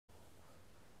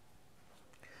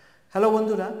Hello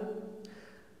বন্ধুরা,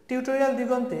 tutorial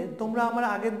দিগন্তে তোমরা আমার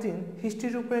আগের দিন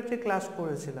হিস্ট্রির উপর একটি ক্লাস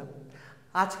করেছিলাম।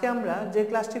 আজকে আমরা যে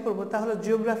ক্লাসটি করব তা হলো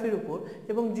জিওগ্রাফির উপর,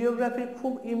 এবং জিওগ্রাফির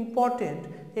খুব ইম্পর্টেন্ট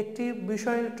একটি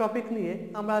বিষয়ের টপিক নিয়ে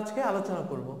আমরা আজকে আলোচনা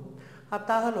করব, আর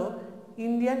তা হলো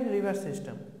ইন্ডিয়ান রিভার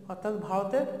সিস্টেম, অর্থাৎ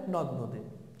ভারতের নদ নদী।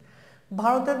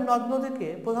 ভারতের নদ নদীকে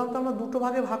প্রধানত আমরা দুটো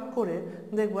ভাগে ভাগ করে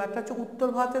দেখব, একটা হচ্ছে উত্তর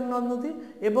ভারতের নদ নদী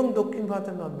এবং দক্ষিণ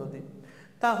ভারতের নদ নদী।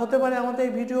 তা হতে পারে আমাদের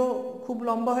এই ভিডিও খুব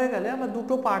লম্বা হয়ে গেলে আমরা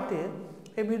দুটো পার্টে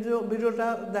এই ভিডিওটা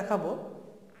দেখাবো।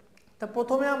 তা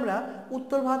প্রথমে আমরা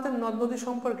উত্তর ভারতের নদ নদী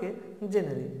সম্পর্কে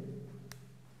জেনে নিই।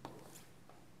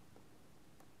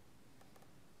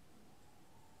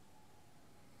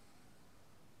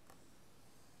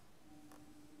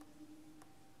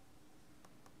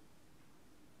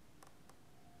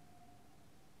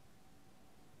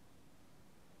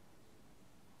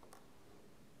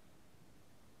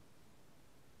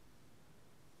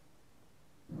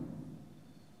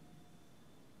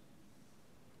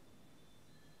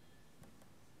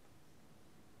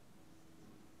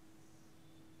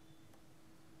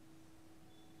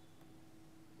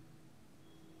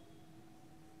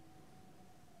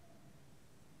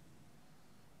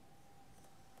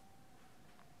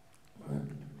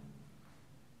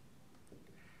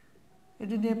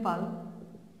 এটি নেপাল,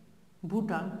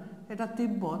 ভুটান, এটা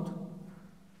তিব্বত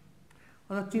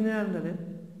অর্থাৎ চীনের আন্ডারে,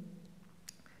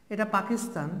 এটা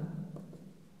পাকিস্তান,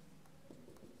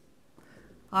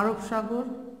 আরব সাগর,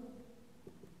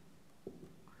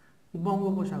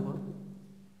 বঙ্গোপসাগর।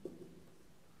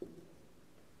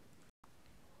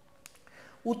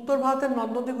 উত্তর ভারতের নদ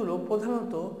নদীগুলো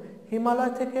প্রধানত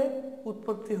হিমালয় থেকে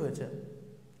উৎপত্তি হয়েছে।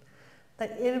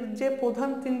 তাই এর যে প্রধান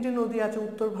তিনটি নদী আছে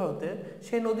উত্তর ভারতে,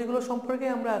 সেই নদীগুলো সম্পর্কে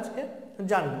আমরা আজকে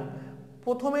জানব।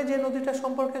 প্রথমে যে নদীটা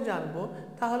সম্পর্কে জানব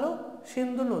তা হলো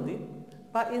সিন্ধু নদী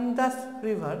বা ইন্দাস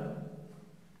রিভার।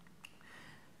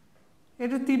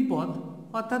 এটি তিব্বত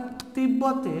অর্থাৎ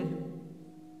তিব্বতের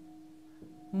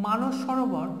মানস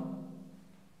সরোবর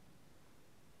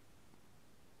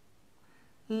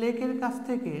লেকের কাছ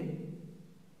থেকে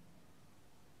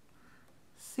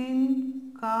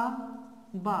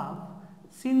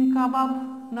সিনকাবাব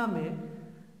নামে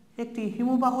একটি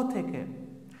হিমবাহ থেকে,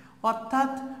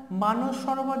 অর্থাৎ মানস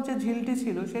সরোবর যে ঝিলটি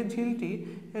ছিল সেই ঝিলটি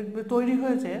তৈরি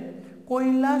হয়েছে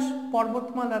কৈলাস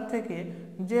পর্বতমালার থেকে,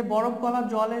 যে বরফ গলা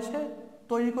জল এসে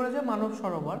তৈরি করেছে মানস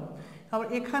সরোবর। আবার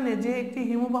এখানে যে একটি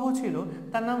হিমবাহ ছিল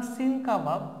তার নাম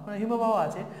সিনকাবাব হিমবাহ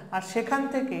আছে, আর সেখান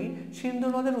থেকেই সিন্ধু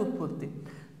নদের উৎপত্তি।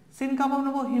 সিনকাবাব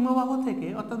নামক হিমবাহ থেকে,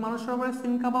 অর্থাৎ মানস সরোবরের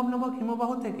সিনকাবাব নামক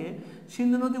হিমবাহ থেকে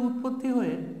সিন্ধু নদী উৎপত্তি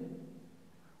হয়ে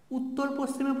উত্তর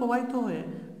পশ্চিমে প্রবাহিত হয়ে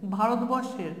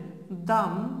ভারতবর্ষের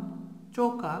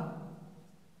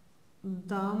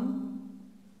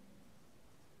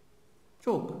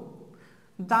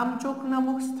দামচোক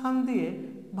নামক স্থান দিয়ে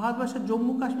ভারতবর্ষের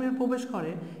জম্মু কাশ্মীর প্রবেশ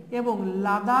করে, এবং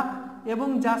লাদাখ এবং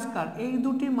জাসকার এই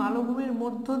দুটি মালভূমির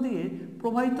মধ্য দিয়ে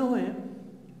প্রবাহিত হয়ে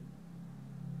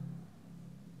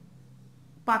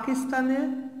পাকিস্তানে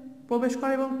প্রবেশ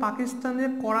করে, এবং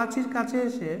পাকিস্তানের করাচির কাছে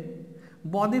এসে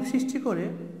বদ্বীপ সৃষ্টি করে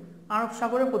আরব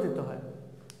সাগরে পতিত হয়।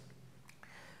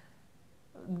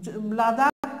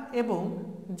 লাদাখ এবং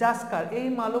জাসকার এই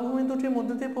মালভূমি দুটির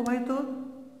মধ্যে দিয়ে প্রবাহিত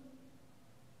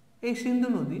এই সিন্ধু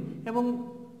নদী, এবং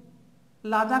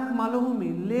লাদাখ মালভূমি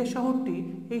লে শহরটি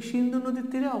এই সিন্ধু নদীর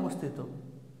তীরে অবস্থিত।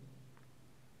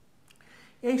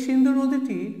 এই সিন্ধু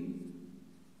নদীটি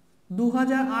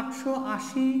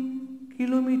 2880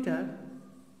 কিলোমিটার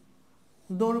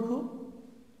দৈর্ঘ্য,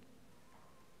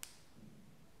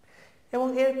 এবং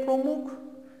এর প্রমুখ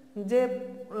যে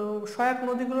সহায়ক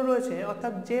নদীগুলো রয়েছে,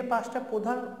 অর্থাৎ যে 5টা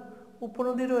প্রধান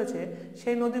উপনদী রয়েছে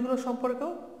সেই নদীগুলো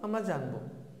সম্পর্কেও আমরা জানব।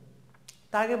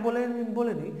 তার আগে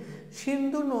বলে নিই,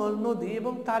 সিন্ধু নদী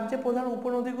এবং তার যে প্রধান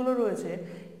উপনদীগুলো রয়েছে,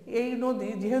 এই নদী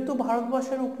যেহেতু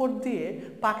ভারতবর্ষের উপর দিয়ে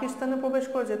পাকিস্তানে প্রবেশ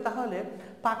করেছে, তাহলে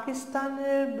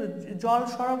পাকিস্তানের জল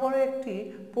সরবরাহের একটি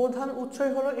প্রধান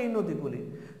উৎসই হলো এই নদীগুলি।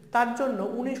 তার জন্য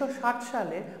 1960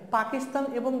 সালে পাকিস্তান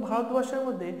এবং ভারতবর্ষের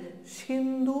মধ্যে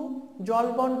সিন্ধু জল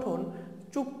বন্টন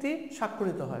চুক্তি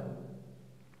স্বাক্ষরিত হয়।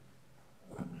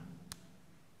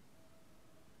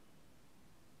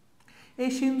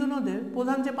 এই সিন্ধু নদের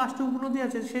প্রধান যে 5টি উপনদী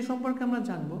আছে সেই সম্পর্কে আমরা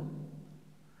জানব।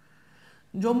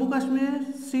 জম্মু কাশ্মীরের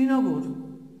শ্রীনগর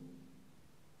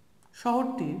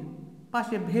শহরটির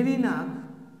পাশে ভেরিনাগ,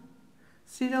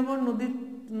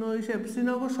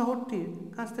 শ্রীনগর শহরটির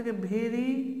কাছ থেকে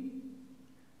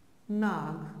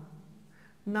ভেরিনাগ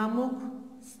নামক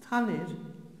স্থানের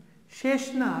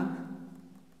শেষনাগ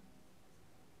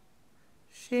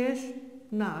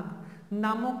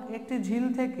নামক একটি ঝিল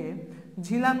থেকে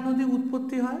ঝিলাম নদী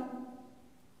উৎপত্তি হয়।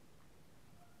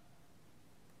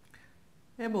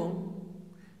 এবং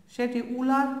সেটি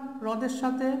উলার হ্রদের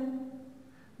সাথে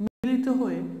মিলিত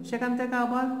হয়ে সেখান থেকে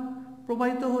আবার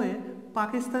প্রবাহিত হয়ে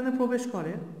পাকিস্তানে প্রবেশ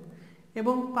করে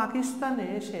এবং পাকিস্তানে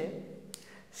এসে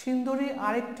সিন্ধুরী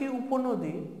আরেকটি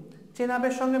উপনদী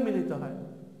চেনাবের সঙ্গে মিলিত হয়।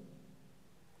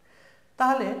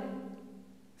 তাহলে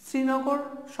শ্রীনগর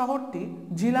শহরটি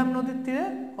ঝিলাম নদীর তীরে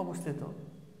অবস্থিত।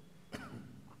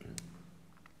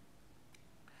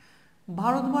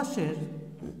 ভারতবর্ষের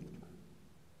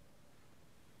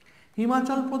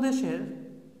হিমাচল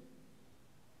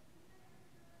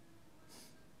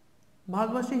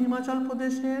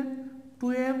প্রদেশের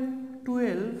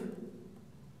টুয়েলভ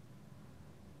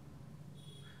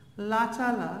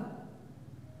লাচালা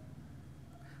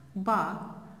বা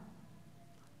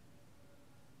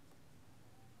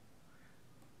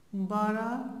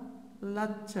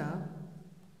বারালাচ্চা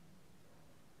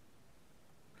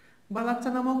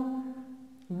নামক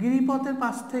গিরিপথের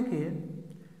পাশ থেকে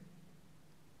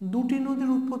দুটি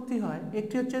নদীর উৎপত্তি হয়,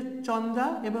 একটি হচ্ছে চন্দা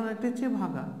এবং একটি হচ্ছে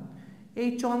ভাগা। এই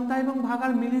চন্দা এবং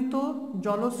ভাগার মিলিত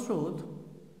জলস্রোত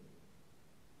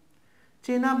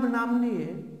চেনাব নাম নিয়ে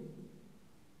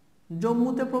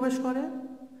জম্মুতে প্রবেশ করে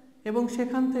এবং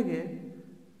সেখান থেকে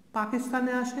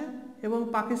পাকিস্তানে আসে এবং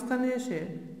পাকিস্তানে এসে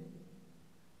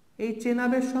এই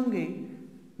চেনাবের সঙ্গেই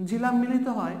ঝিলাম মিলিত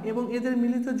হয় এবং এদের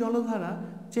মিলিত জলধারা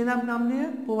চেনাব নাম নিয়ে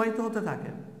প্রবাহিত হতে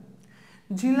থাকে।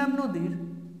 ঝিলাম নদীর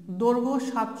দৈর্ঘ্য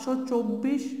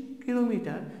 724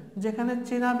 কিলোমিটার, যেখানে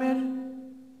চেনাবের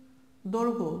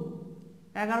দৈর্ঘ্য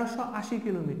 1180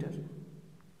 কিলোমিটার।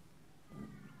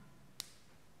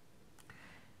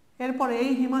 এরপরে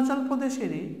এই হিমাচল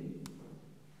প্রদেশেরই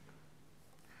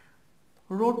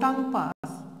রোটাং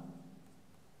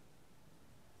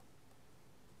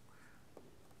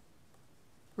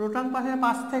পাসের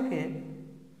পাশ থেকে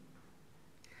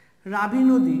রাভি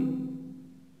নদী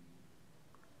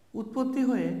উৎপত্তি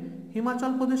হয়ে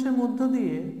হিমাচল প্রদেশের মধ্য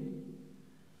দিয়ে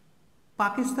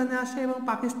পাকিস্তানে আসে এবং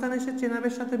পাকিস্তানে এসে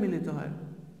চেনাবের সাথে মিলিত হয়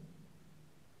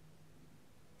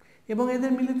এবং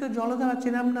এদের মিলিত জলধারা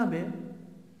চেনাব নামে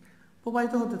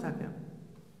প্রবাহিত হতে থাকে।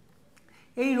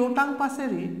 এই রোটাং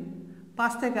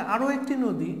পাশ থেকে আরও একটি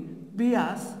নদী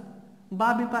বিয়াস বা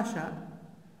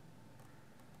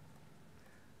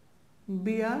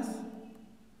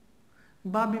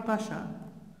বিপাশা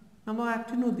নামক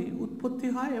একটি নদী উৎপত্তি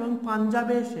হয় এবং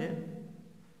পাঞ্জাবে এসে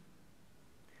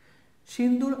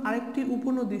সিন্ধুর আরেকটি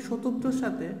উপনদী সতদ্রর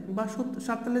সাথে বা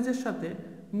সাতলেজের সাথে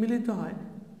মিলিত হয়।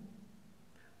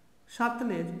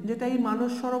 সাতলেজ, যেটা এই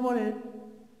মানস সরোবরের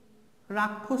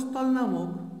রাক্ষসতল নামক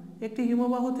একটি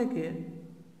হিমবাহ থেকে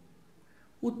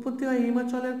উৎপত্তি হয়,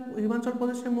 হিমাচল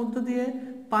প্রদেশের মধ্য দিয়ে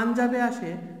পাঞ্জাবে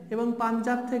আসে এবং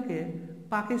পাঞ্জাব থেকে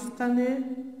পাকিস্তানে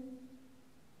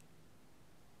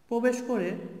প্রবেশ করে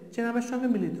চেনাবের সঙ্গে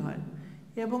মিলিত হয়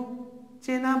এবং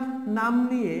চেনাব নাম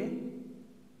নিয়ে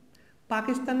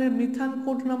পাকিস্তানের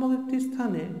মিথানকোট নামক একটি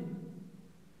স্থানে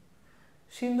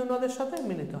সিন্ধু নদের সাথে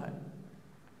মিলিত হয়।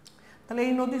 তাহলে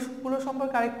এই নদীগুলো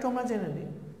সম্পর্কে আরেকটু আমরা জেনে নিই।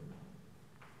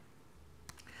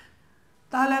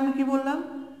 তাহলে আমি কি বললাম,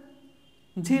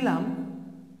 ঝিলাম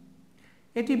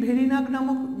এটি ভেরিনাগ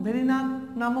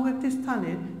নামক একটি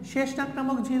স্থানে শেষনাগ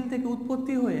নামক ঝিল থেকে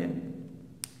উৎপত্তি হয়ে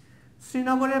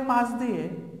শ্রীনগরের পাশ দিয়ে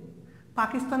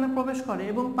পাকিস্তানে প্রবেশ করে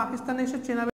এবং পাকিস্তানে এসে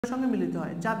চেনাবের সঙ্গে মিলিত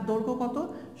হয়, যার দৈর্ঘ্য কত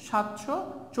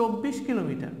 724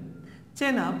 কিলোমিটার।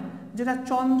 চেনাব, যেটা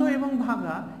চন্দ এবং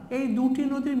ভাগা এই দুটি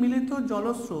নদীর মিলিত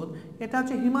জলস্রোত, এটা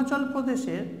হচ্ছে হিমাচল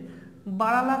প্রদেশের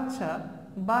বারালাচ্চা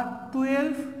বা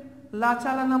 12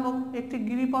 লাচালা নামক একটি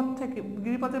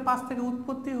গিরিপথের পাশ থেকে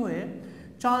উৎপত্তি হয়ে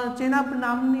চেনাব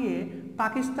নাম নিয়ে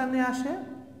পাকিস্তানে আসে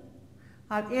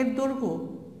আর এর দৈর্ঘ্য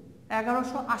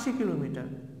 1180 কিলোমিটার।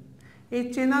 এই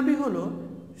চেনাবই হলো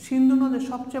সিন্ধু নদীর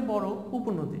সবচেয়ে বড়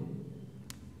উপনদী।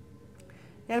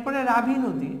 এরপরে রাভি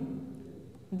নদী,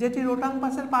 যেটি রোটাং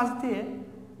পাসের পাশ দিয়ে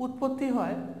উৎপত্তি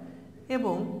হয়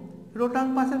এবং রোটাং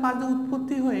পাসের পাশ দিয়ে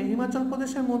উৎপত্তি হয়ে হিমাচল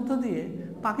প্রদেশের মধ্য দিয়ে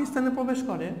পাকিস্তানে প্রবেশ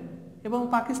করে এবং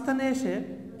পাকিস্তানে এসে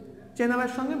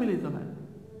চেনাবের সঙ্গে মিলিত হয়।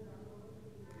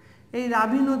 এই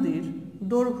রাভি নদীর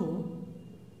দৈর্ঘ্য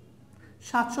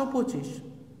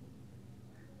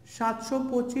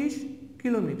 725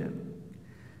 কিলোমিটার।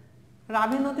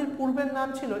 রাভি নদীর পূর্বের নাম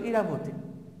ছিল ইরাবতী।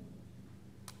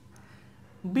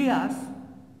 বিয়াস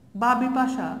বা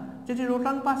বিপাশা, যেটি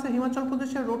রোটাং পাসে হিমাচল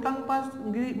প্রদেশের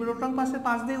রোটাং পাসের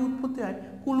পাশ দিয়ে উৎপত্তি হয়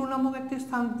কুলু নামক একটি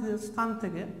স্থান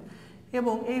থেকে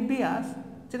এবং এই বিয়াস,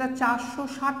 যেটা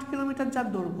 460 কিলোমিটার যার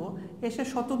দৈর্ঘ্য, এসে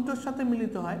শতদ্রর সাথে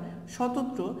মিলিত হয়।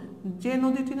 শতদ্র, যে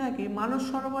নদীটি নাকি মানস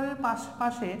সরোবরের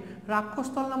পাশে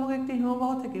রাক্ষসতল নামক একটি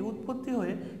হিমবাহ থেকে উৎপত্তি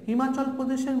হয়ে হিমাচল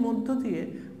প্রদেশের মধ্য দিয়ে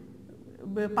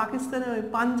পাকিস্তানে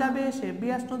পাঞ্জাবে এসে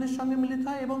বিয়াস নদীর সঙ্গে মিলিত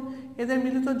হয় এবং এদের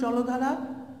মিলিত জলধারা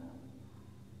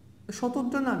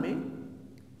শতুদ্র নামে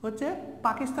হচ্ছে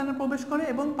পাকিস্তানে প্রবেশ করে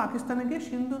এবং পাকিস্তানে গিয়ে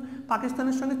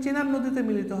পাকিস্তানের সঙ্গে চেনাব নদীতে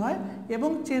মিলিত হয় এবং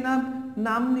চেনাব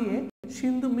নাম নিয়ে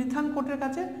সিন্ধু মিথানকোটের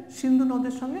কাছে সিন্ধু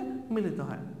নদীর সঙ্গে মিলিত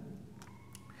হয়।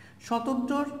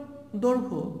 শতদ্রর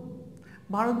দৈর্ঘ্য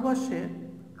ভারতবর্ষে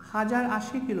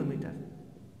 1080 কিলোমিটার।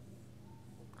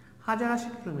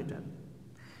 1080 কিলোমিটার।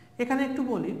 এখানে একটু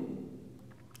বলি,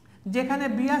 যেখানে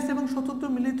বিয়াস এবং শতদ্র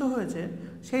মিলিত হয়েছে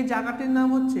সেই জায়গাটির নাম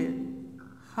হচ্ছে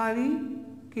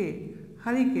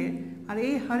হারিকে। আর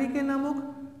এই হারিকে নামক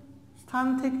স্থান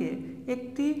থেকে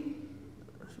একটি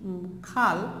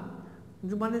খাল,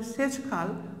 মানে সেচ খাল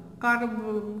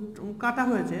কাটা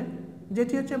হয়েছে,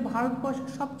 যেটি হচ্ছে ভারতবর্ষের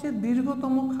সবচেয়ে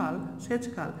দীর্ঘতম খাল, সেচ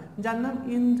খাল, যার নাম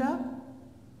ইন্দ্রা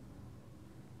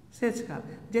সেচ খাল,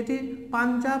 যেটি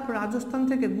পাঞ্জাব, রাজস্থান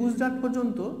থেকে গুজরাট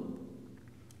পর্যন্ত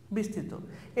বিস্তৃত।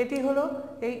 এটি হলো,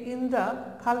 এই ইন্দ্রা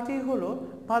খালটি হলো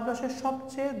ভারতবর্ষের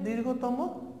সবচেয়ে দীর্ঘতম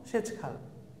সেচ খাল।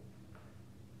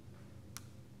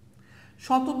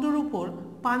 শতদ্রর উপর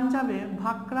পাঞ্জাবে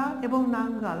ভাকরা এবং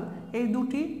নাঙ্গাল এই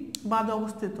দুটি বাঁধ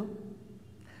অবস্থিত।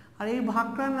 আর এই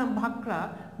ভাকরা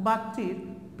বাঁধটির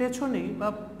পেছনেই বা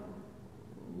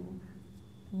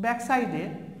ব্যাক সাইডে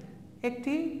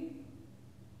একটি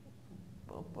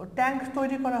ট্যাঙ্ক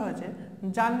তৈরি করা হয়েছে,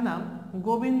 যার নাম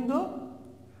গোবিন্দ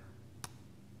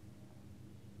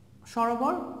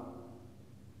সরোবর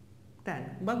ট্যাঙ্ক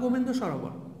বা গোবিন্দ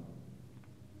সরোবর।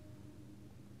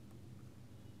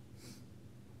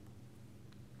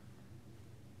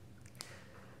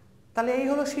 তাহলে এই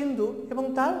হলো সিন্ধু এবং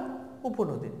তার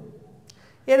উপনদী।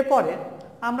 এরপরে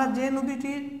আমরা যে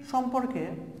নদীটির সম্পর্কে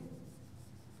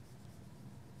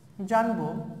জানব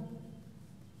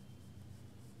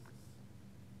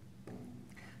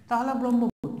তা হলো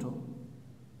ব্রহ্মপুত্র।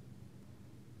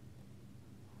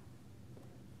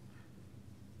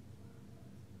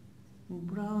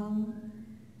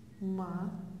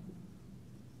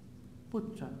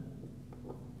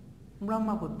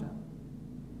 ব্রহ্মপুত্র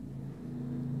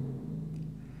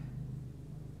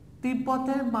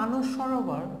তিব্বতের মানস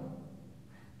সরোবর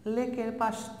লেকের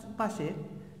পাশে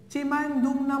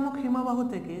চেমায়ুংদুং নামক হিমবাহ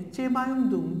থেকে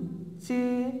চেমায়ুংদুং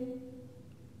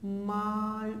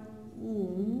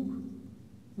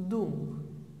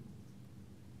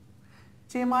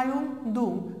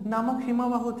নামক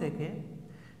হিমবাহ থেকে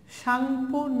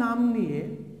সাংপো নাম নিয়ে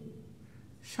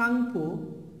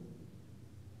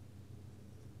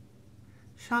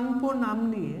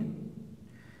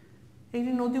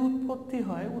একটি নদী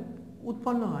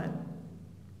উৎপন্ন হয়।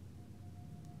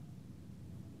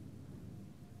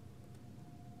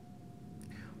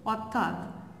 অর্থাৎ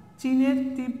চীনের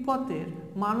তিব্বতের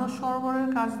মানস সরোবরের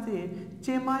কাছ দিয়ে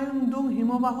চেমায়ুংদুং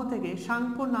হিমবাহ থেকে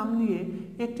সাংপো নাম নিয়ে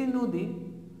একটি নদী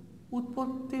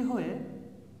উৎপত্তি হয়ে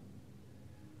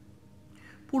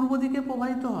পূর্ব দিকে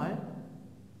প্রবাহিত হয়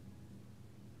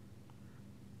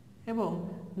এবং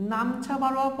নামছা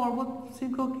বারোয়া পর্বত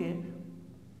শৃঙ্গকে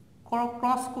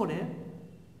ক্রস করে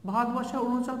ভারতবর্ষের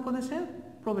অরুণাচল প্রদেশে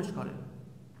প্রবেশ করে।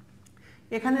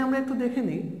 এখানে আমরা একটু দেখে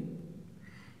নিই,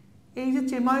 এই যে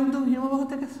চেমায়ুংদুং হিমবাহ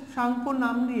থেকে সাংপো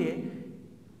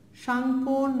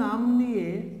নাম নিয়ে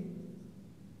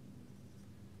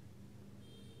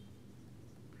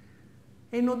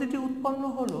এই নদীটি উৎপন্ন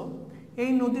হলো।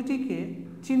 এই নদীটিকে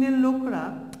চীনের লোকরা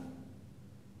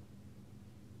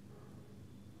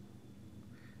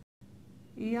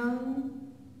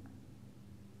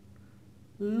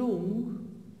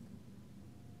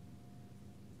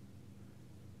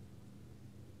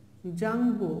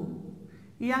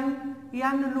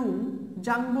ইয়ানলুং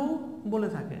জাংবো বলে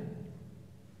থাকে।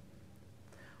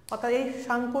 অর্থাৎ এই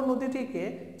সাংপো নদীটিকে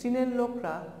চীনের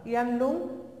লোকরা ইয়ানলুং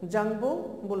জাংবো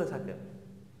বলে থাকে।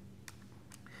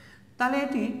 তাহলে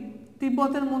এটি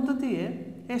তিব্বতের মধ্য দিয়ে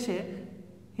এসে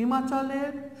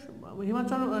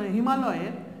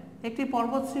হিমালয়ের একটি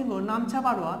পর্বতশৃঙ্গ নামছা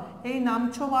বারোয়া, এই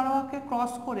নামছা বারোয়াকে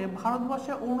ক্রস করে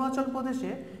ভারতবর্ষের অরুণাচল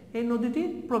প্রদেশে এই নদীটি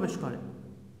প্রবেশ করে।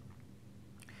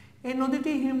 এই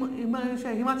নদীটি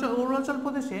অরুণাচল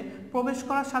প্রদেশে প্রবেশ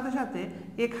করার সাথে সাথে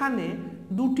এখানে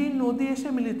দুটি নদী এসে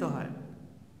মিলিত হয়।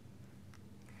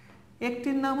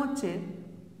 একটির নাম হচ্ছে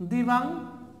দিবাং,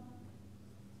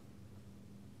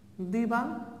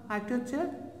 আরেকটি হচ্ছে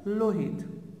লোহিত।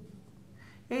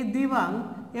 এই দিবাং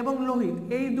এবং লোহিত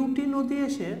এই দুটি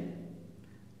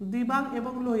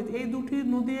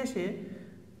নদী এসে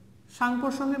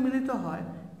সাংপোর সঙ্গে মিলিত হয়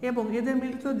এবং এদের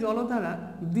মিলিত জলধারা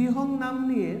দিহং নাম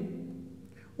নিয়ে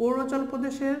অরুণাচল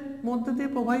প্রদেশের মধ্য দিয়ে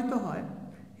প্রবাহিত হয়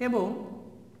এবং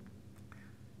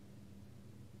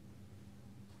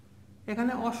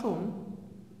এখানে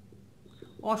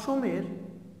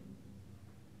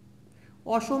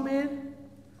অসমের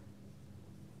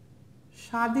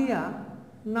সাদিয়া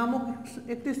নামক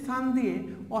একটি স্থান দিয়ে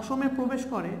অসমে প্রবেশ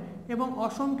করে এবং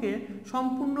অসমকে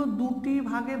সম্পূর্ণ দুটি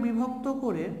ভাগে বিভক্ত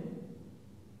করে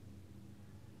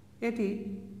এটি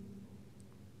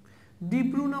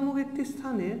ডিব্রু নামক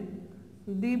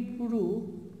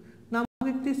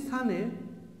একটি স্থানে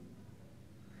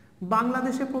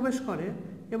বাংলাদেশে প্রবেশ করে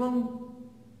এবং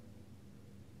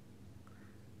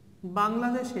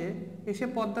বাংলাদেশে এসে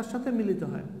পদ্মার সাথে মিলিত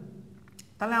হয়।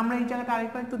 তাহলে আমরা এই জায়গাটা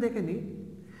আরেকবার একটু দেখে নিই।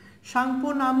 সাংপো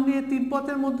নাম নিয়ে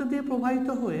তিব্বতের মধ্যে দিয়ে প্রবাহিত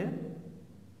হয়ে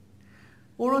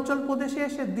অরুণাচল প্রদেশে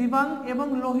এসে দিবাং এবং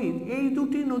লোহিত এই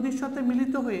দুটি নদীর সাথে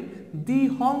মিলিত হয়ে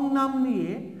দিহং নাম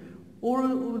নিয়ে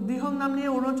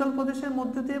অরুণাচল প্রদেশের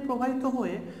মধ্যে দিয়ে প্রবাহিত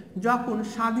হয়ে যখন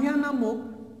সাদিয়া নামক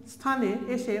স্থানে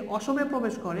এসে অসমে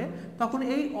প্রবেশ করে তখন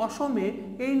এই অসমে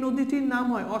এই নদীটির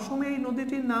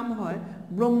নাম হয়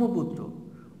ব্রহ্মপুত্র।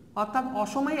 অর্থাৎ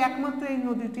অসমেই একমাত্র এই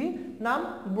নদীটির নাম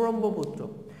ব্রহ্মপুত্র।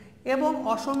 এবং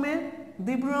অসমে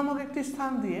ডিব্রু নামক একটি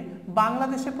স্থান দিয়ে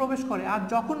বাংলাদেশে প্রবেশ করে, আর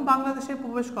যখন বাংলাদেশে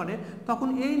প্রবেশ করে তখন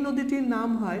এই নদীটির নাম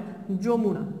হয়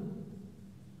যমুনা।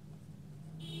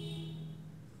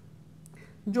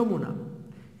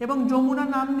 এবং যমুনা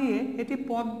নাম নিয়ে এটি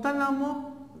পদ্মা নামক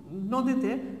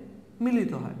নদীতে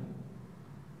মিলিত হয়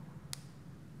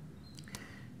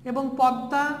এবং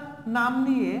পদ্মা নাম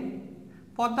নিয়ে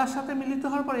পদ্মার সাথে মিলিত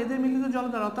হওয়ার পর এদের মিলিত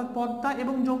জলধারা অর্থাৎ পদ্মা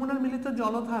এবং যমুনার মিলিত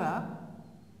জলধারা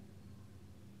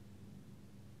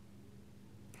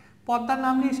পদ্মার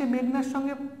নাম নিয়ে এসে মেঘনার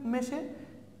সঙ্গে মেশে।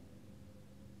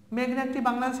 মেঘনা একটি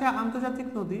বাংলাদেশের আন্তর্জাতিক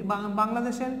নদী,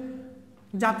 বাংলাদেশের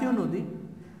জাতীয় নদী।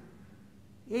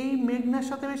 এই মেঘনার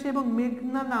সাথে মেশে এবং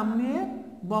মেঘনা নাম নিয়ে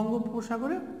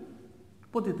বঙ্গোপসাগরে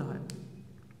পতিত হয়।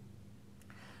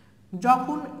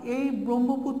 যখন এই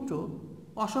ব্রহ্মপুত্র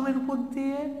অসমের উপর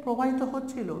দিয়ে প্রবাহিত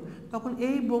হচ্ছিল তখন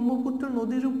এই ব্রহ্মপুত্র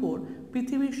নদীর উপর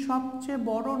পৃথিবীর সবচেয়ে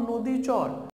বড় নদীচর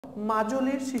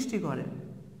মাজুলির সৃষ্টি করে।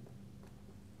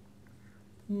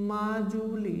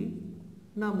 মাজুলি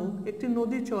নামক একটি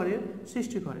নদীচরের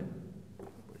সৃষ্টি করে।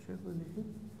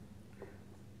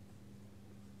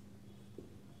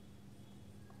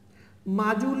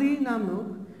 মাজুলি নামক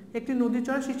একটি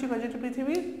নদীচরের সৃষ্টি করে যেটি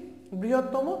পৃথিবীর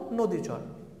বৃহত্তম নদীচর।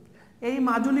 এই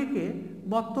মাজুলিকে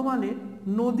বর্তমানে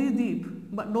নদী দ্বীপ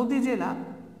বা নদী জেলা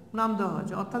নাম দেওয়া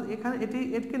হয়েছে, অর্থাৎ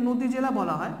এটিকে নদী জেলা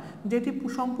বলা হয়, যেটি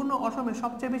সম্পূর্ণ অসমের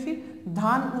সবচেয়ে বেশি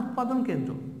ধান উৎপাদন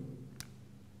কেন্দ্র।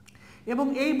 এবং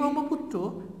এই ব্রহ্মপুত্র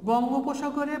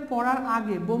বঙ্গোপসাগরে পড়ার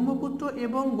আগে ব্রহ্মপুত্র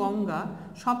এবং গঙ্গা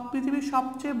পৃথিবীর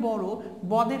সবচেয়ে বড়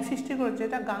বদ্বীপ সৃষ্টি করেছে,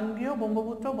 এটা গাঙ্গেয়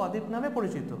ব্রহ্মপুত্র বদ্বীপ নামে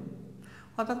পরিচিত।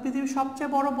 অর্থাৎ পৃথিবীর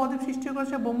সবচেয়ে বড় বদ্বীপ সৃষ্টি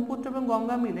করেছে ব্রহ্মপুত্র এবং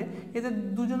গঙ্গা মিলে। এদের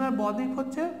দুজনের বদ্বীপ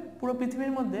হচ্ছে পুরো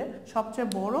পৃথিবীর মধ্যে সবচেয়ে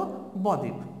বড়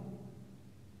বদ্বীপ।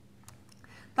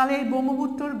 তাহলে এই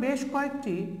ব্রহ্মপুত্রের বেশ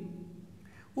কয়েকটি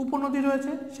উপনদী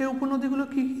রয়েছে, সেই উপনদীগুলো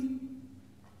কি কি?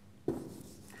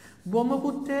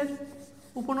 ব্রহ্মপুত্রের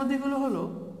উপনদীগুলো হলো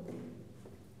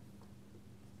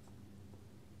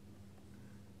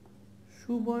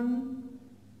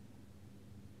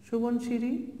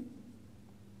সুবনশিরি,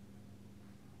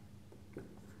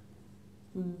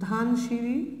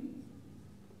 ধানসিঁড়ি,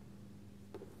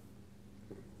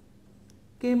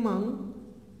 কেমাং,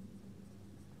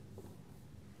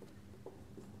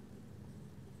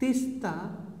 তিস্তা,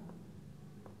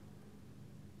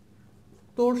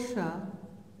 তোরসা,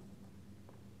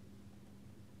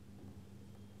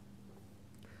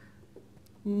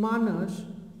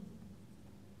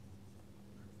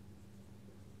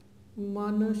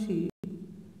 মানসী,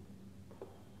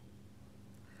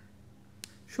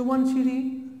 সুবনশিরি,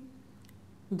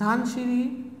 ধানসিঁড়ি,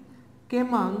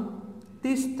 কেমাং,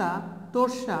 তিস্তা,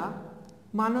 তোরসা,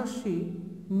 মানসী,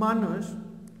 মানস,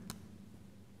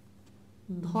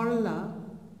 ধরলা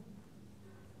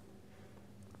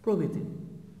প্রভৃতি।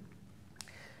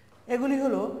 এগুলি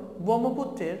হলো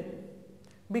ব্রহ্মপুত্রের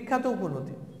বিখ্যাত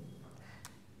উপনদী।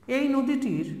 এই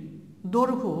নদীটির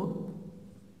দৈর্ঘ্য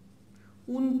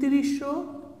 ২৯০০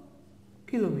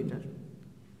 কিলোমিটার।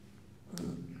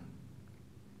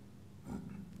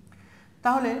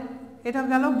 তাহলে এটা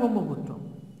গেল ব্রহ্মপুত্র।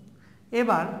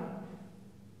 এবার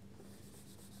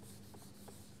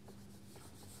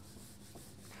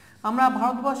আমরা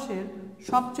ভারতবর্ষের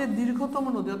সবচেয়ে দীর্ঘতম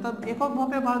নদী অর্থাৎ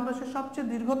এককভাবে ভারতবর্ষের সবচেয়ে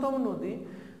দীর্ঘতম নদী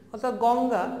অর্থাৎ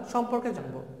গঙ্গা সম্পর্কে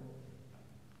জানব।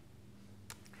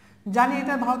 জানি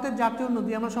এটা ভারতের জাতীয়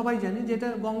নদী, আমরা সবাই জানি যে এটা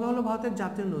গঙ্গা হলো ভারতের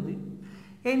জাতীয় নদী।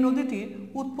 এই নদীটির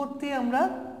উৎপত্তি আমরা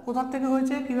কোথা থেকে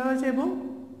হয়েছে, কীভাবে হয়েছে এবং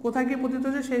কোথায় গিয়ে পতিত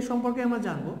হয়েছে সেই সম্পর্কে আমরা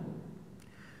জানব।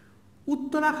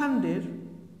 উত্তরাখণ্ডের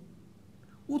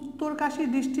উত্তরকাশী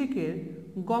ডিস্ট্রিক্টের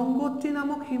গঙ্গোত্রী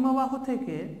নামক হিমবাহ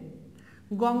থেকে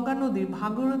গঙ্গা নদী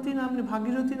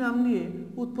ভাগীরথী নাম নিয়ে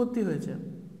উৎপত্তি হয়েছে।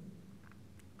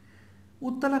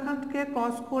 উত্তরাখণ্ডকে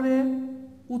ক্রস করে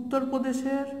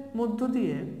উত্তরপ্রদেশের মধ্য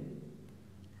দিয়ে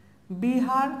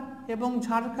বিহার এবং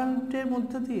ঝাড়খণ্ডের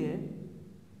মধ্য দিয়ে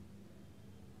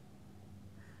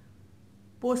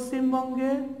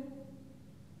পশ্চিমবঙ্গে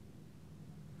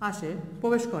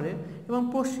প্রবেশ করে এবং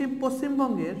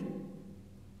পশ্চিমবঙ্গের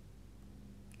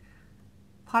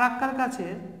ফারাক্কার কাছে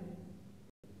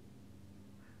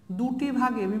দুটি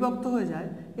ভাগে বিভক্ত হয়ে যায়,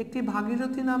 একটি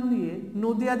ভাগীরথী নাম নিয়ে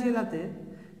নদিয়া জেলাতে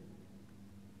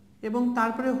এবং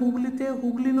তারপরে হুগলিতে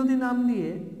হুগলি নদী নাম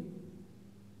নিয়ে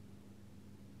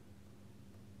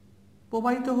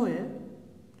প্রবাহিত হয়ে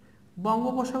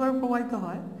বঙ্গোপসাগরে প্রবাহিত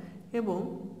হয় এবং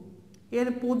এর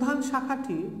প্রধান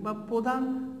শাখাটি বা প্রধান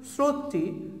স্রোতটি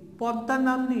পদ্মার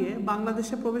নাম নিয়ে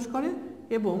বাংলাদেশে প্রবেশ করে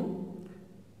এবং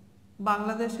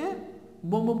বাংলাদেশে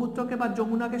ব্রহ্মপুত্রকে বা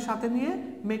যমুনাকে সাথে নিয়ে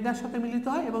মেঘনার সাথে মিলিত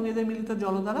হয় এবং এদের মিলিত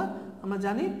জলধারা আমরা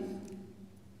জানি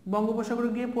বঙ্গোপসাগরে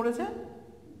গিয়ে পড়েছে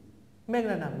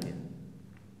মেঘনা নাম নিয়ে।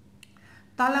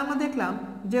 তাহলে আমরা দেখলাম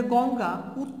যে গঙ্গা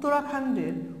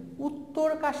উত্তরাখণ্ডের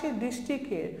উত্তরকাশী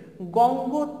ডিস্ট্রিক্টের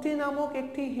গঙ্গোত্রী নামক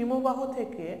একটি হিমবাহ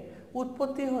থেকে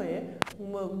উৎপত্তি হয়ে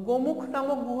গোমুখ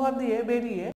নামক গুহা দিয়ে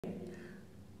বেরিয়ে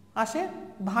আসে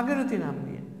ভাগীরথী নাম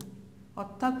নিয়ে।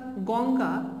 অর্থাৎ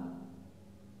গঙ্গা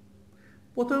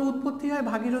প্রথমে উৎপত্তি হয়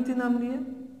ভাগীরথী নাম নিয়ে।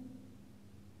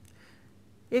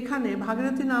 এখানে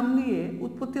ভাগীরথী নাম নিয়ে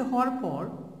উৎপত্তি হওয়ার পর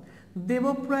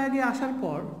দেবপ্রয়াগে আসার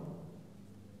পর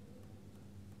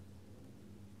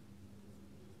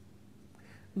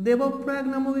দেবপ্রয়াগ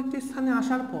নামক একটি স্থানে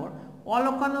আসার পর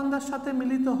অলকানন্দার সাথে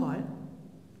মিলিত হয়।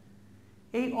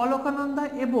 এই অলকানন্দা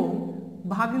এবং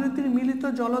ভাগীরথীর মিলিত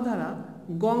জলধারা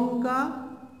গঙ্গা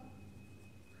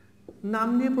নাম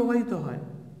নিয়ে প্রবাহিত হয়।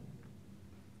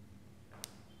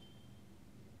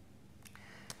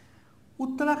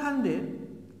 উত্তরাখণ্ডে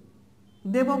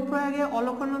দেবপ্রয়াগে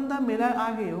অলকানন্দা মেলার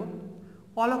আগেও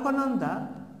অলকানন্দা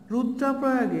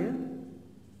রুদ্রপ্রয়াগ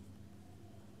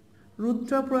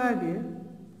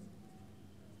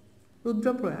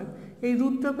এই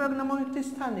রুদ্রপ্রয়াগ নামক একটি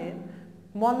স্থানে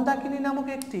মন্দাকিনী নামক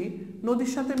একটি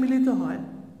নদীর সাথে মিলিত হয়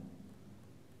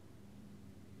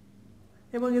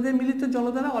এবং এদের মিলিত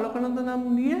জলধারা অলকানন্দা নাম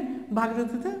নিয়ে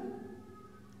ভাগীরথীতে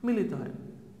মিলিত হয়।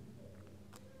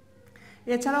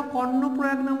 এছাড়াও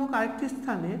কর্ণপ্রয়াগ নামক আরেকটি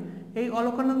স্থানে এই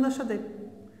অলকানন্দার সাথে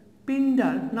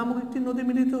পিণ্ডার নামক একটি নদী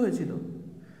মিলিত হয়েছিল।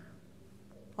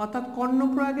 অর্থাৎ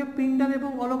কর্ণপ্রয়াগে পিণ্ডার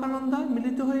এবং অলকানন্দা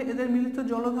মিলিত হয়ে এদের মিলিত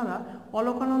জলধারা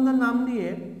অলকানন্দা নাম নিয়ে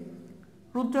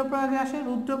রুদ্রপ্রয়াগে আসে।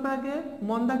 রুদ্রপ্রয়াগে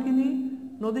মন্দাকিনী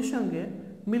নদীর সঙ্গে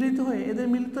মিলিত হয়ে এদের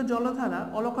মিলিত জলধারা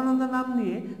অলকানন্দা নাম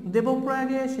নিয়ে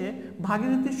দেবপ্রয়াগে এসে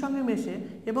ভাগীরথীর সঙ্গে মেশে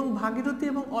এবং ভাগীরথী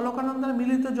এবং অলকানন্দার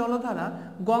মিলিত জলধারা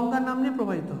গঙ্গা নাম নিয়ে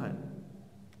প্রবাহিত হয়।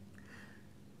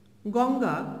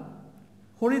 গঙ্গা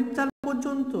হরিদ্বার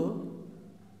পর্যন্ত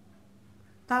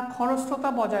তার খরস্রোতা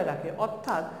বজায় রাখে।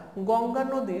 অর্থাৎ গঙ্গা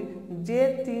নদীর যে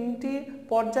তিনটি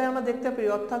পর্যায়ে আমরা দেখতে পাই,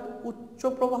 অর্থাৎ উচ্চ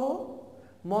প্রবাহ,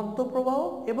 মধ্য প্রবাহ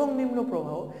এবং নিম্ন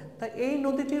প্রবাহ, তা এই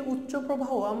নদীটির উচ্চ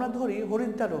প্রবাহ আমরা ধরি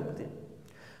হরিদ্বার অবধি।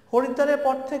 হরিদ্বারের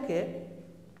পর থেকে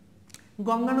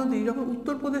গঙ্গা নদী যখন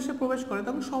উত্তরপ্রদেশে প্রবেশ করে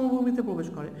তখন সমভূমিতে প্রবেশ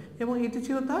করে এবং এটি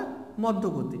ছিল তার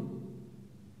মধ্যগতি।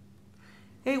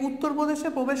 এই উত্তরপ্রদেশে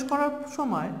প্রবেশ করার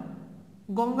সময়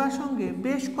গঙ্গার সঙ্গে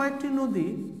বেশ কয়েকটি নদী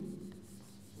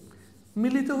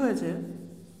মিলিত হয়েছে।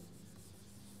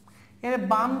 এর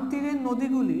বাম তীরের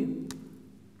নদীগুলি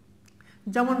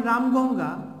যেমন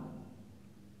রামগঙ্গা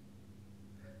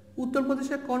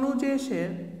উত্তরপ্রদেশের কনৌজে এসে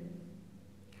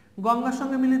গঙ্গার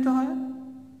সঙ্গে মিলিত হয়।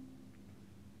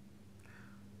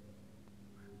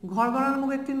 ঘরগড়া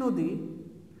নামক একটি নদী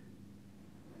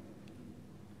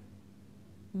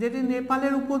যেটি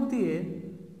নেপালের উপর দিয়ে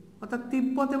অর্থাৎ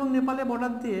তিব্বত এবং নেপালের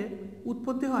বর্ডার দিয়ে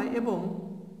উৎপত্তি হয় এবং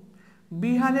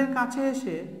বিহারের কাছে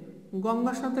এসে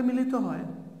গঙ্গার সাথে মিলিত হয়।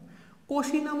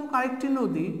 কোশি নামক আরেকটি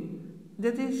নদী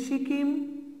যেটি সিকিম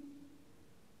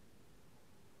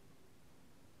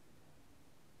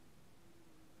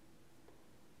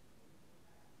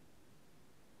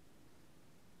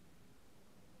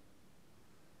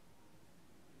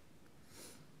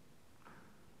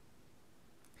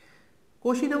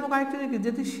কোশি নামক আরেকটি নদী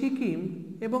যেটি সিকিম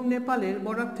এবং নেপালের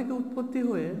বর্ডার থেকে উৎপত্তি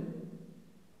হয়ে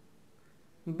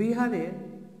বিহারে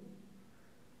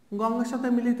গঙ্গার সাথে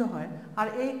মিলিত হয়। আর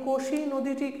এই কোশি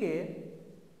নদীটিকে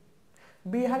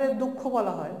বিহারের দুঃখ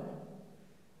বলা হয়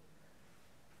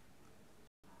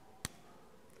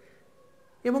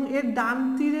এবং এর ডান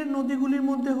তীরের নদীগুলির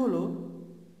মধ্যে হলো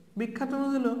বিখ্যাত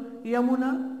নদী হলো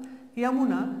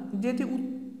যমুনা যেটি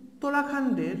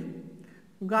উত্তরাখণ্ডের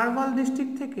গাড়ওয়াল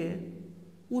ডিস্ট্রিক্ট থেকে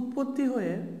উৎপত্তি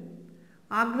হয়ে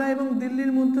আগ্রা এবং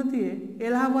দিল্লির মধ্য দিয়ে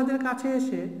এলাহাবাদের কাছে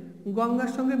এসে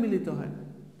গঙ্গার সঙ্গে মিলিত হয়,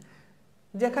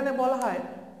 যেখানে বলা হয়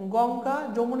গঙ্গা,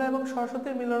 যমুনা এবং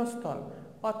সরস্বতীর মিলনস্থল।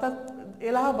 অর্থাৎ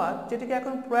এলাহাবাদ, যেটিকে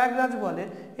এখন প্রয়াগরাজ বলে,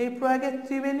 এই প্রয়াগের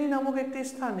ত্রিবেণী নামক একটি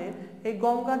স্থানে এই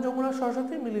গঙ্গা, যমুনা,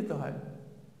 সরস্বতী মিলিত হয়।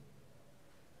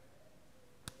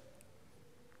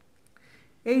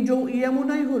 এই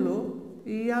ইয়ামুনাই হলো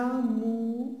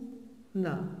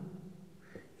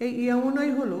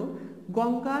ইয়ামুনাই হলো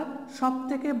গঙ্গার সব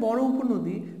থেকে বড়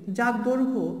উপনদী, যার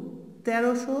দৈর্ঘ্য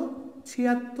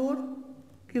 1376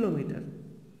 কিলোমিটার।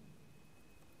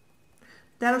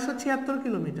 1376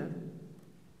 কিলোমিটার।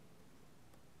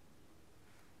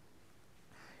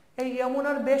 এই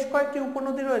যমুনার বেশ কয়েকটি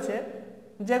উপনদী রয়েছে,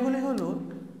 যেগুলি হলো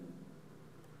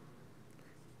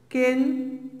কেন,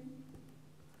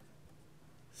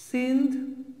 সিন্ধ,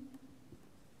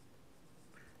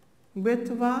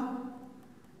 বেতবা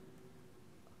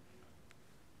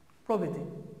প্রভৃতি।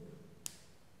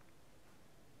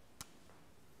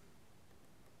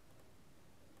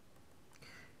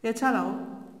 এছাড়াও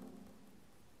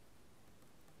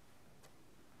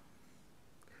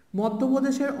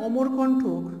মধ্যপ্রদেশের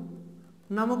অমরকণ্টক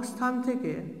নামক স্থান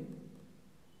থেকে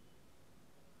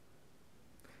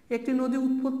একটি নদী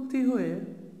উৎপত্তি হয়ে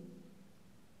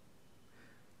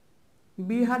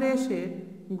বিহারে এসে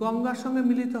গঙ্গার সঙ্গে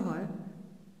মিলিত হয়,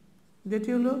 যেটি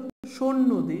হলো সোন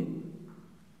নদী।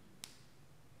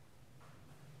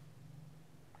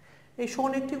 এই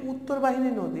সোন একটি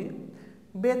উত্তরবাহিনী নদী।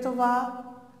 বেতবা,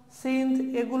 সিন্ধ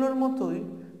এগুলোর মতোই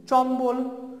চম্বল,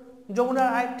 যমুনার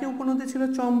আরেকটি উপনদী ছিল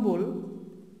চম্বল।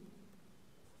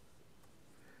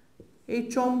 এই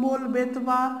চম্বল,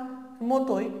 বেতবা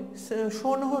মতোই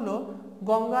সোন হলো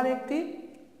গঙ্গার একটি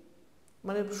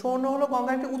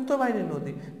উত্তরবাহিনী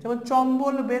নদী। যেমন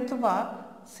চম্বল, বেতবা,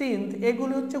 সিন্ধ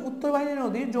এগুলি হচ্ছে উত্তরবাহিনী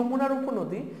নদী, যমুনার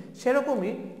উপনদী।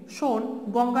 সেরকমই সোন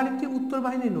গঙ্গার একটি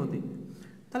উত্তরবাহিনী নদী।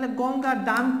 তাহলে গঙ্গার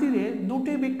ডান তীরে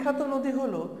দুটি বিখ্যাত নদী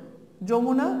হলো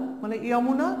যমুনা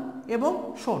যমুনা এবং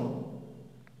সোন,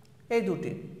 এই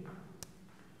দুটি।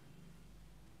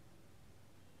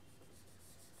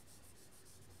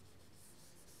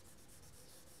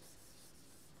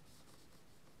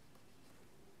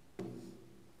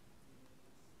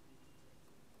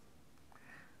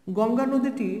 গঙ্গা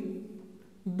নদীটি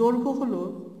দৈর্ঘ্য হল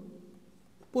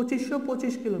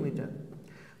 2525 কিলোমিটার।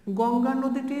 গঙ্গা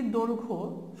নদীটির দৈর্ঘ্য,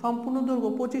 সম্পূর্ণ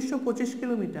দৈর্ঘ্য 2525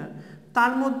 কিলোমিটার।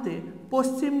 তার মধ্যে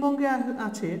পশ্চিমবঙ্গে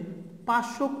আছে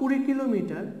 520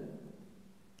 কিলোমিটার,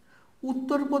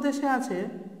 উত্তরপ্রদেশে আছে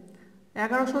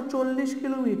 1140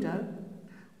 কিলোমিটার,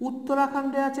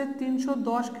 উত্তরাখণ্ডে আছে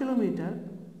 310 কিলোমিটার,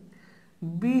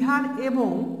 বিহার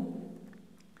এবং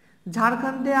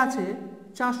ঝাড়খণ্ডে আছে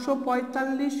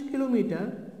 445 কিলোমিটার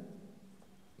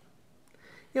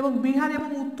এবং বিহার এবং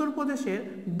উত্তরপ্রদেশের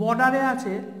বর্ডারে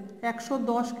আছে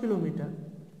 110 কিলোমিটার।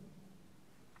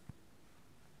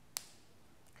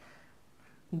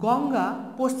 গঙ্গা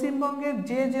পশ্চিমবঙ্গের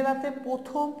যে জেলাতে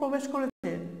প্রথম প্রবেশ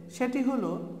করেছে সেটি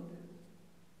হলো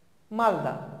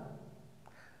মালদা।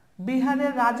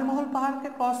 বিহারের রাজমহল পাহাড়কে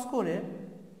ক্রস করে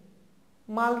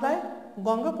মালদায়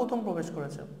গঙ্গা প্রথম প্রবেশ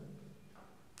করেছে।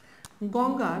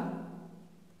 গঙ্গার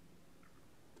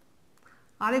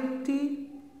আরেকটি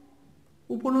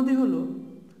উপনদী হল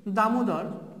দামোদর,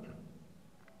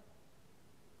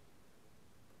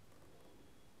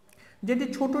 যেটি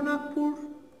ছোটনাগপুর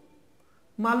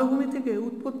মালভূমি থেকে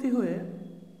উৎপত্তি হয়ে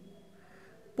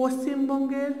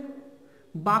পশ্চিমবঙ্গের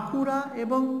বাঁকুড়া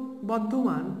এবং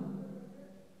বর্ধমান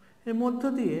এর মধ্য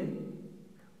দিয়ে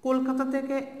কলকাতা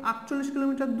থেকে 48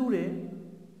 কিলোমিটার দূরে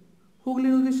হুগলি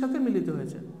নদীর সাথে মিলিত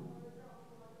হয়েছে।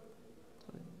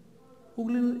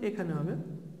 হুগলি নদী এখানে হবে,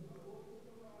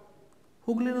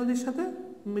 হুগলি নদীর সাথে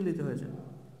মিলিত হয়েছে,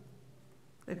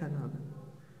 এখানে হবে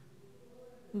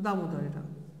দামোদর। এটা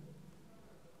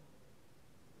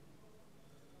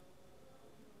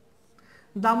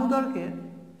দামোদরকে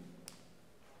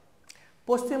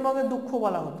পশ্চিমবঙ্গের দুঃখ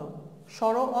বলা হতো,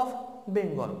 sorrow of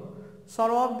Bengal.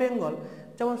 Sorrow of Bengal,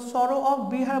 যেমন সরো অফ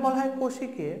বিহার বলা হয়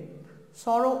কোশিকে,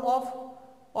 সরো অফ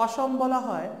অসম বলা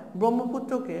হয়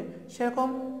ব্রহ্মপুত্রকে, সেরকম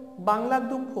বাংলার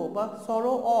দুঃখ বা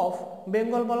সরো অফ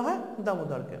বেঙ্গল বলা হয়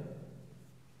দামোদরকে।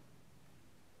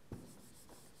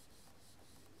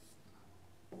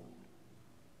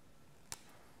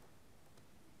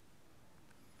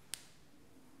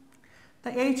 তা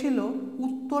এই ছিল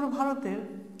উত্তর ভারতের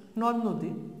নদ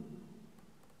নদী।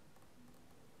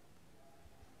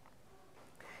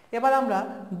 এবার আমরা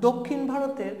দক্ষিণ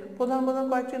ভারতের প্রধান প্রধান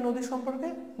কয়েকটি নদী সম্পর্কে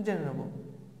জেনে নেব।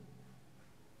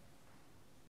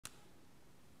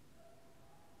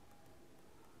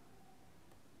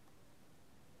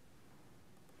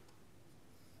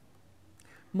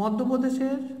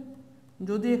 মধ্যপ্রদেশের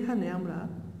যদি এখানে আমরা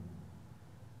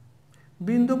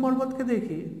বিন্ধ্য পর্বতকে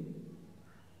দেখি,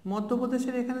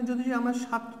 মধ্যপ্রদেশের এখানে যদি আমরা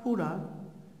সাতপুরা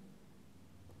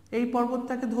এই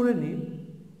পর্বতটাকে ধরে নিই,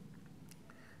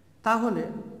 তাহলে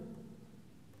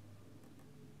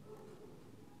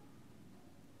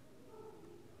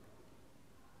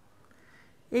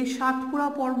এই সাতপুরা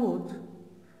পর্বত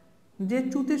যে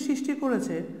চ্যুতির সৃষ্টি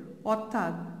করেছে,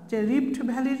 অর্থাৎ যে রিফ্ট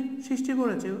ভ্যালির সৃষ্টি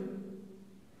করেছে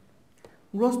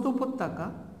গ্রস্ত উপত্যকা,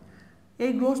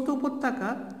 এই গ্রস্ত উপত্যকা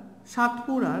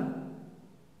সাতপুরার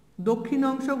দক্ষিণ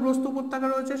অংশ গ্রস্ত উপত্যকা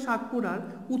রয়েছে, সাতপুরার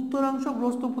উত্তরাংশ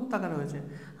গ্রস্ত উপত্যকা রয়েছে।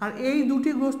 আর এই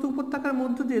দুটি গ্রস্ত উপত্যকার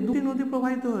মধ্য দিয়ে দুটি নদী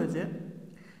প্রবাহিত হয়েছে।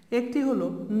 একটি হলো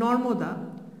নর্মদা,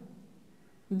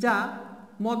 যা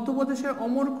মধ্যপ্রদেশের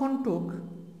অমরকণ্টক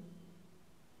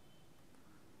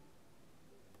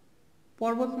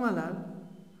পর্বতমালার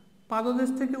পাদদেশ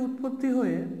থেকে উৎপত্তি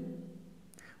হয়ে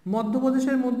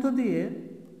মধ্যপ্রদেশের মধ্য দিয়ে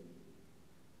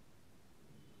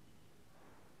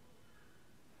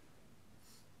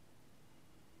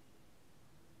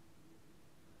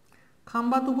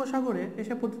খাম্বাত উপসাগরে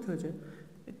এসে পতিত হয়েছে।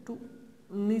 একটু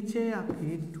নিচে আঁকি,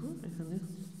 একটু এখানে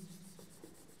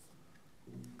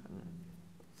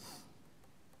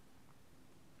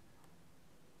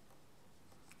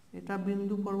এটা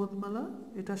বিন্দু পর্বতমালা,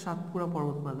 এটা সাতপুরা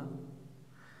পর্বতমালা,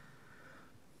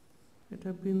 এটা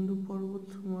বিন্দু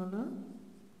পর্বতমালা,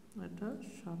 এটা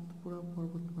সাতপুরা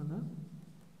পর্বতমালা,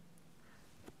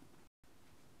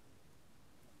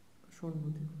 সোন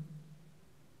নদী।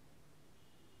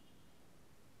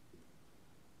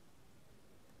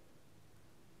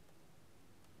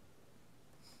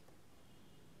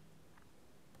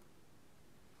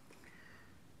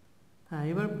 হ্যাঁ,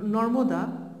 এবার নর্মদা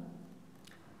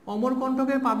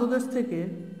অমরকণ্টকের পাদদেশ থেকে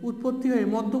উৎপত্তি হয়ে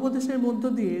মধ্যপ্রদেশের মধ্য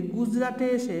দিয়ে গুজরাটে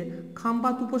এসে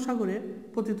খাম্বাত উপসাগরে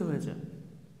পতিত হয়েছে।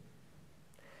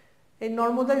 এই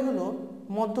নর্মদাই হলো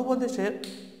মধ্যপ্রদেশের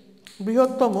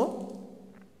বৃহত্তম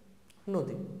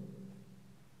নদী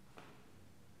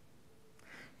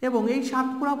এবং এই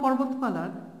সাতপুরা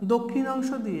পর্বতমালার দক্ষিণ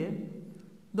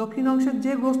অংশের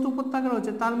যে গ্রস্ত উপত্যকা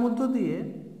রয়েছে তার মধ্য দিয়ে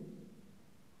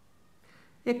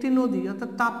একটি নদী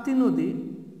অর্থাৎ তাপ্তি নদী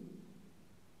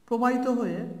প্রবাহিত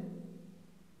হয়ে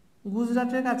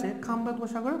গুজরাটের কাছে খাম্বাত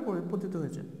উপসাগরে পতিত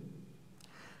হয়েছে।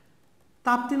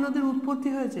 তাপ্তি নদীর উৎপত্তি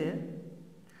হয়েছে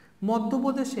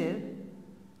মধ্যপ্রদেশের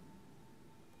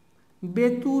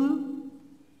বেতুল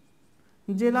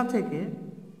জেলা থেকে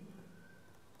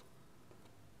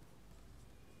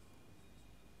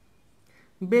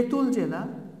বেতুল জেলা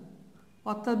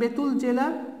অর্থাৎ বেতুল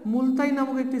জেলার মুলতাই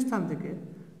নামক একটি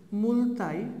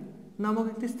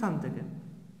স্থান থেকে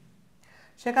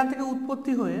সেখান থেকে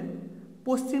উৎপত্তি হয়ে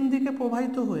পশ্চিম দিকে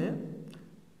প্রবাহিত হয়ে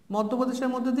মধ্যপ্রদেশের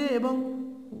মধ্য দিয়ে এবং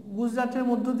গুজরাটের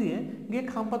মধ্য দিয়ে গিয়ে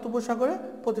খাম্বাত উপসাগরে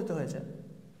পতিত হয়েছে।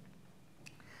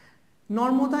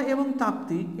 নর্মদা এবং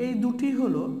তাপ্তি এই দুটি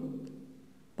হলো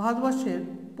ভারতবর্ষের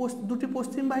দুটি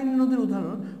পশ্চিম বাহিনী নদীর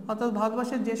উদাহরণ, অর্থাৎ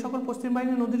ভারতবর্ষের যে সকল পশ্চিম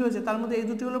বাহিনী নদী রয়েছে তার মধ্যে এই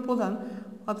দুটি হলো প্রধান,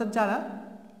 অর্থাৎ যারা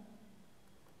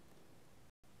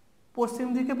পশ্চিম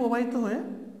দিকে প্রবাহিত হয়ে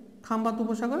খাম্বাত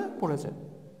উপসাগরে পড়েছে।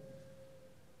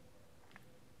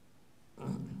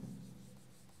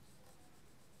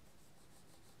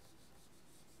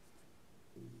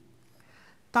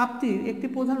 তাপ্তির একটি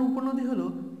প্রধান উপনদী হলো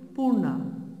পূর্ণা।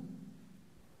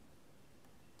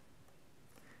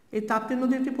 এই তাপ্তি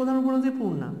নদীর একটি প্রধান উপনদী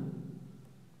পূর্ণা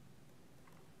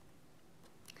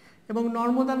এবং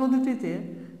নর্মদা নদীটিতে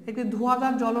একটি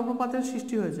ধোঁয়াদার জলপ্রপাতের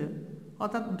সৃষ্টি হয়েছে,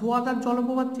 অর্থাৎ ধোঁয়াদার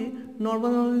জলপ্রপাতটি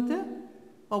নর্মদা নদীতে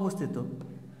অবস্থিত।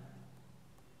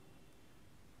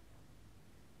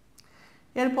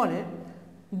 এরপরে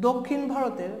দক্ষিণ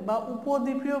ভারতের বা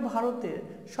উপদ্বীপীয় ভারতের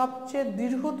সবচেয়ে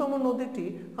দীর্ঘতম নদীটি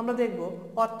আমরা দেখব,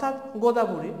 অর্থাৎ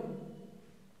গোদাবরী।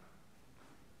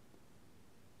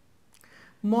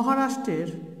 মহারাষ্ট্রের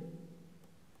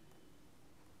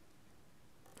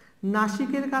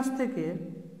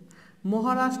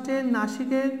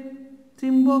নাসিকের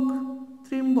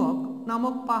ত্রিম্বক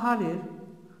নামক পাহাড়ের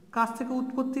কাছ থেকে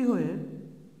উৎপত্তি হয়ে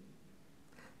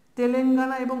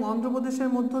তেলেঙ্গানা এবং অন্ধ্রপ্রদেশের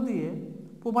মধ্য দিয়ে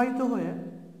প্রবাহিত হয়ে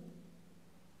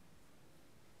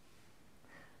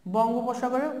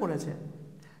বঙ্গোপসাগরে পড়েছে,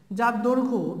 যার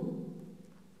দৈর্ঘ্য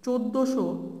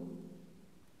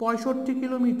 1465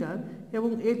 কিলোমিটার এবং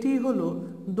এটি হলো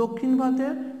দক্ষিণ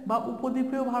ভারতের বা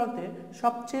উপদ্বীপীয় ভারতের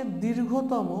সবচেয়ে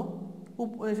দীর্ঘতম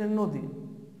নদী।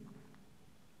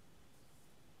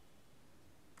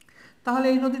 তাহলে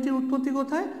এই নদীটির উৎপত্তি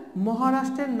কোথায়?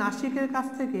 মহারাষ্ট্রের নাসিকের কাছ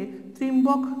থেকে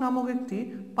ত্রিম্বক নামক একটি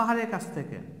পাহাড়ের কাছ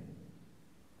থেকে,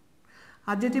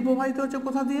 আর যেটি প্রবাহিত হচ্ছে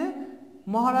কোথা দিয়ে?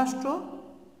 মহারাষ্ট্র,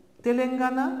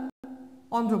 তেলেঙ্গানা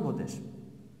অন্ধ্রপ্রদেশ।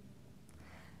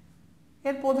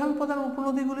 এর প্রধান প্রধান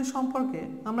উপনদীগুলি সম্পর্কে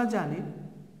আমরা জানি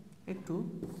একটু।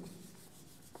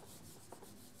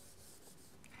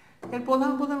 এর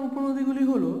প্রধান প্রধান উপনদীগুলি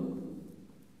হলো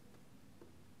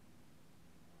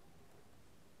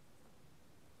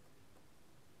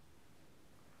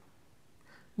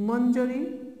মঞ্জরি,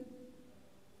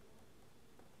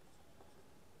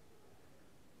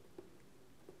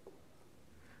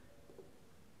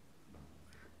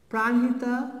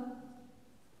 প্রাণহিতা,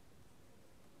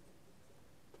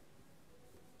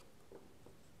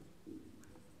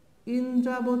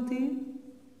 ইন্দ্রাবতী,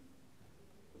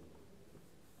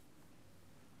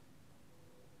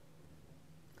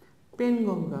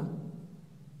 পেনগঙ্গা।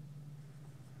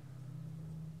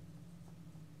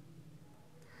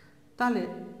 তাহলে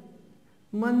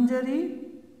মঞ্জরি,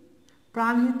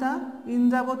 প্রাণহিতা,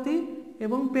 ইন্দ্রাবতী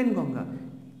এবং পেনগঙ্গা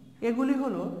এগুলি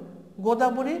হলো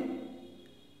গোদাবরীর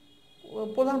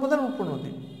প্রধান প্রধান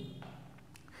উপনদী।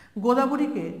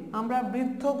 গোদাবরীকে আমরা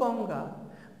বৃদ্ধ গঙ্গা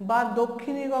বা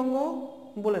দক্ষিণী গঙ্গা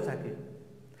বলে থাকি।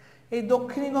 এই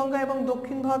দক্ষিণী গঙ্গা এবং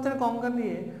দক্ষিণ ভারতের গঙ্গা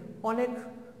নিয়ে অনেক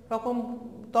রকম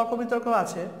তর্ক বিতর্ক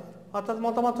আছে, অর্থাৎ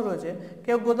মতামত রয়েছে।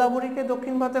 কেউ গোদাবরীকে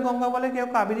দক্ষিণ ভারতের গঙ্গা বলে, কেউ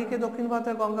কাবেরীকে দক্ষিণ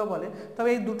ভারতের গঙ্গা বলে। তবে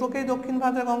এই দুটোকেই দক্ষিণ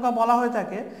ভারতের গঙ্গা বলা হয়ে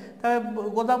থাকে। তবে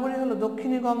গোদাবরী হলো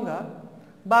দক্ষিণী গঙ্গা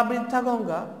বা বৃদ্ধা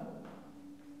গঙ্গা।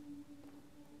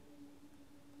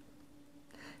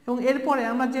 এবং এরপরে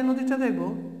আমরা যে নদীটা দেখব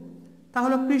তা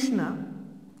হলো কৃষ্ণা।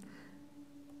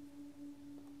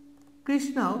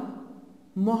 কৃষ্ণাও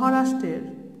মহারাষ্ট্রের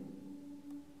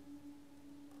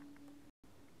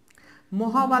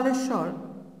মহাবালেশ্বর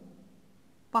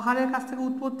পাহাড়ের কাছ থেকে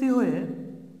উৎপত্তি হয়ে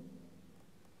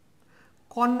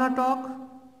কর্ণাটক,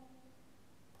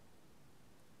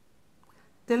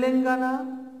 তেলেঙ্গানা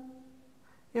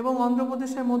এবং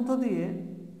অন্ধ্রপ্রদেশের মধ্য দিয়ে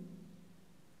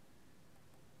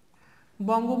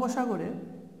বঙ্গোপসাগরে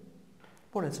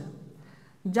পড়েছে,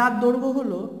 যার দৈর্ঘ্য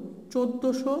হল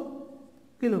 1400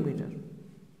 কিলোমিটার।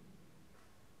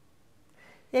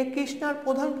 এই কৃষ্ণার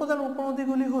প্রধান প্রধান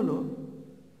উপনদীগুলি হল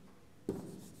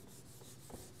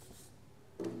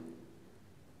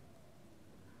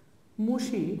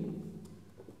মুসি,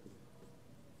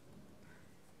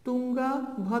 তুঙ্গা,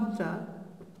 ভদ্রা,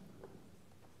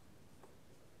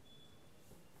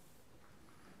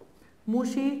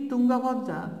 মুসি,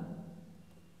 তুঙ্গাভদ্রা,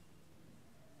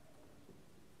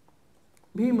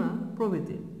 ভীমা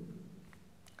প্রভৃতি।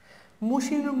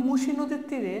 মুসি নদীর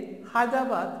তীরে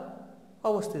হায়দ্রাবাদ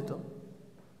অবস্থিত।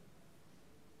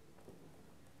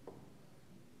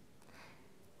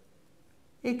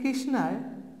 এই কৃষ্ণায়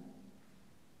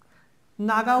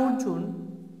নাগার্জুন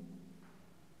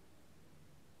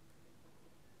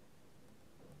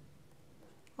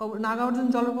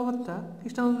জলপ্রপাতটা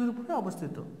কৃষ্ণা নদীর উপরে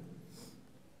অবস্থিত।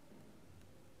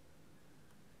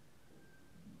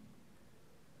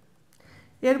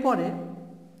 এরপরে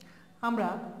আমরা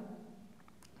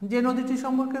যে নদীটি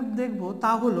সম্পর্কে দেখব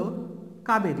তা হলো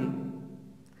কাবেরী।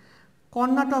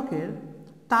 কর্ণাটকের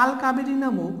তাল কাবেরী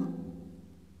নামক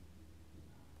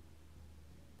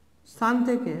স্থান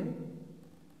থেকে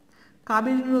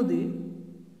কাবেরী নদী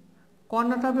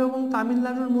কর্ণাটক এবং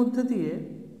তামিলনাড়ুর মধ্যে দিয়ে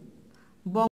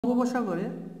বঙ্গোপসাগরে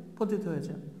পতিত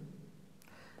হয়েছে,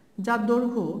 যার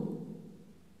দৈর্ঘ্য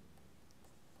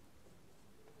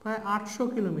প্রায় 800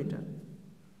 কিলোমিটার।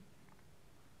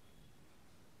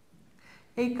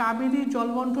 এই কাবেরী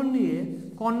জলবন্টন নিয়ে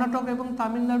কর্ণাটক এবং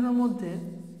তামিলনাড়ুর মধ্যে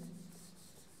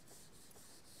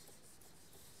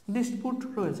ডিসপুট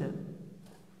রয়েছে।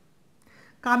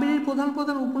 কাবেরীর প্রধান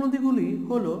প্রধান উপনদীগুলি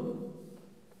হল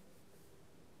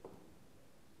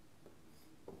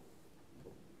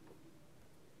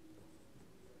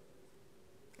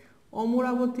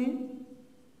অমরাবতী,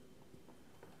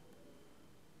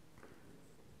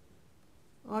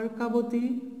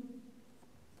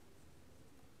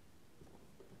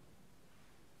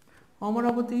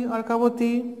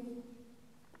 অর্কাবতী,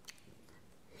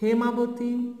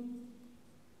 হেমাবতী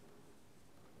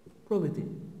প্রভৃতি,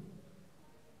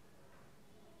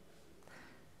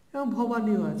 এবং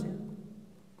ভবানীও আছে।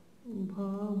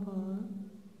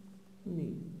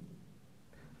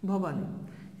 ভবানী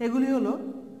এগুলি হলো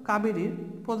কাবেরীর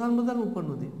প্রধান প্রধান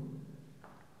উপনদী।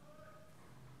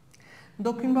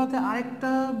 দক্ষিণ ভারতে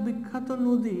আরেকটা বিখ্যাত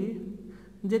নদী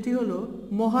যেটি হলো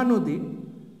মহানদী,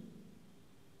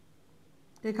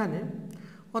 এখানে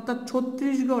অর্থাৎ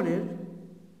ছত্তিশগড়ের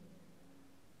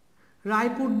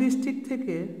রায়পুর ডিস্ট্রিক্ট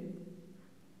থেকে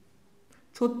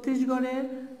ছত্তিশগড়ে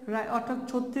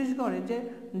যে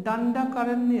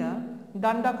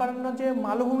ডান্ডাকারণ্য যে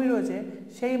মালভূমি রয়েছে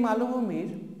সেই মালভূমির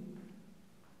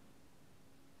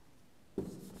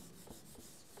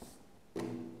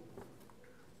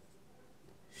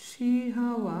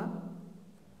সিহাওয়া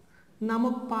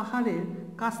নামক পাহাড়ের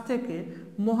কাছ থেকে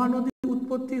মহানদী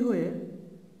উৎপত্তি হয়ে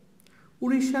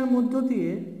উড়িষ্যার মধ্য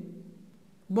দিয়ে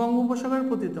বঙ্গোপসাগরে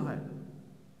পতিত হয়।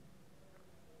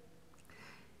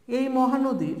 এই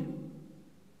মহানদীর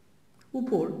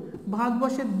উপর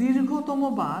ভারতবর্ষের দীর্ঘতম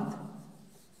বাঁধ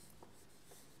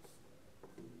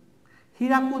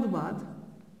হীরাকুদ বাঁধ,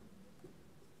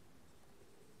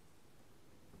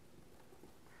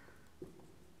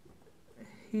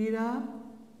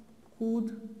 হীরাকুদ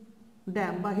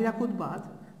ড্যাম বা হীরাকুদ বাঁধ,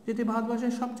 যেটি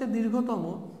ভারতবর্ষের সবচেয়ে দীর্ঘতম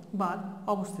বাঁধ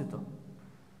অবস্থিত।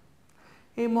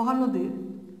 এই মহানদীর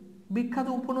বিখ্যাত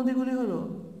উপনদীগুলি হল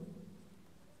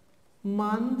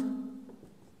মান্দ,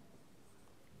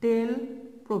 টেল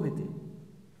প্রভৃতি।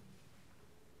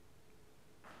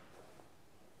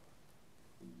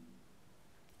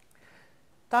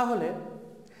 তাহলে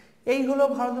এই হলো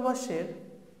ভারতবর্ষের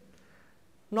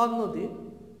নদ নদী।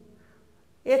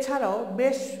 এছাড়াও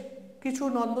বেশ কিছু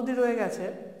নদ নদী রয়ে গেছে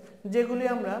যেগুলি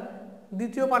আমরা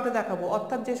দ্বিতীয় পার্টে দেখাবো,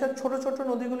 অর্থাৎ যেসব ছোট ছোট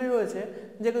নদীগুলি রয়েছে,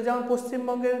 যেগুলো যেমন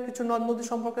পশ্চিমবঙ্গের কিছু নদ নদী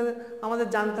সম্পর্কে আমাদের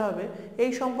জানতে হবে,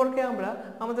 এই সম্পর্কে আমরা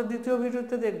আমাদের দ্বিতীয়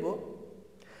ভিডিওতে দেখব।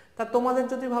 তা তোমাদের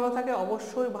যদি ভালো থাকে,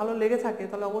 অবশ্যই ভালো লেগে থাকে,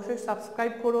 তাহলে অবশ্যই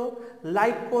সাবস্ক্রাইব করো,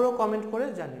 লাইক করো, কমেন্ট করে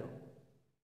জানিও।